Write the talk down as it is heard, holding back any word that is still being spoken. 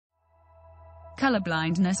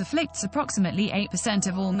Colorblindness afflicts approximately 8%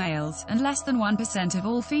 of all males, and less than 1% of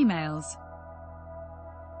all females.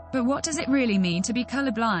 But what does it really mean to be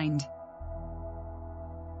colorblind?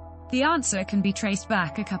 The answer can be traced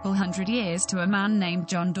back a couple hundred years to a man named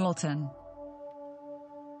John Dalton.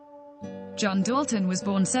 John Dalton was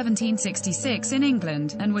born 1766 in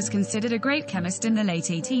England, and was considered a great chemist in the late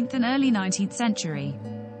 18th and early 19th century.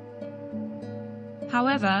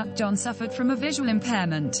 However, John suffered from a visual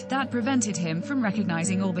impairment that prevented him from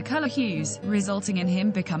recognizing all the color hues, resulting in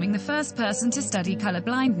him becoming the first person to study color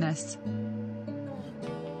blindness.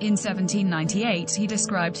 In 1798 he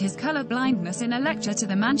described his color blindness in a lecture to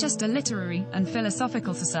the Manchester Literary and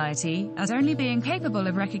Philosophical Society, as only being capable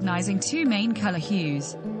of recognizing two main color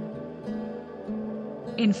hues.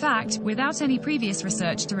 In fact, without any previous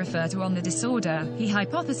research to refer to on the disorder, he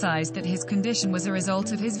hypothesized that his condition was a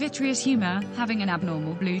result of his vitreous humor having an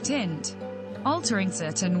abnormal blue tint, altering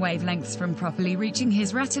certain wavelengths from properly reaching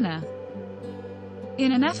his retina.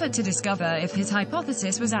 In an effort to discover if his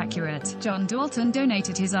hypothesis was accurate, John Dalton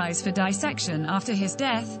donated his eyes for dissection after his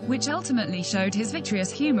death, which ultimately showed his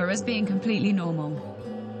vitreous humor as being completely normal.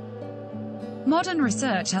 Modern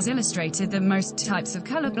research has illustrated that most types of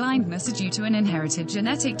color blindness are due to an inherited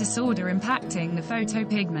genetic disorder impacting the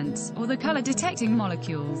photopigments, or the color-detecting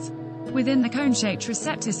molecules, within the cone-shaped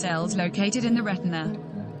receptor cells located in the retina.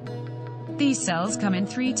 These cells come in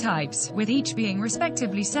three types, with each being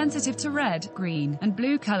respectively sensitive to red, green, and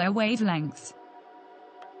blue color wavelengths.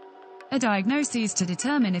 A diagnosis to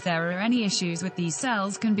determine if there are any issues with these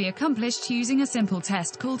cells can be accomplished using a simple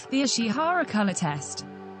test called the Ishihara color test.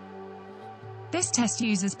 This test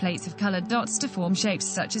uses plates of colored dots to form shapes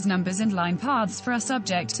such as numbers and line paths for a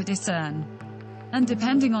subject to discern. And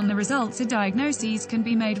depending on the results, a diagnosis can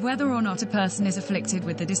be made whether or not a person is afflicted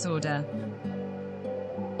with the disorder.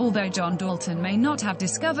 Although John Dalton may not have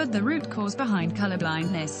discovered the root cause behind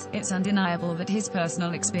colorblindness, it's undeniable that his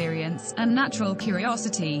personal experience and natural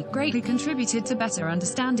curiosity greatly contributed to better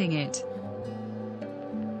understanding it.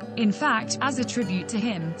 In fact, as a tribute to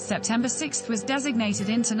him, September 6th was designated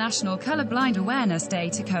International Colorblind Awareness Day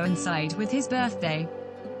to coincide with his birthday.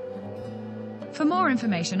 For more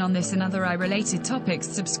information on this and other eye-related topics,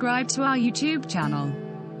 subscribe to our YouTube channel.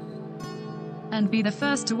 And be the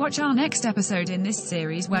first to watch our next episode in this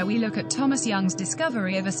series where we look at Thomas Young's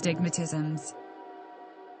discovery of astigmatisms.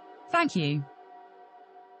 Thank you.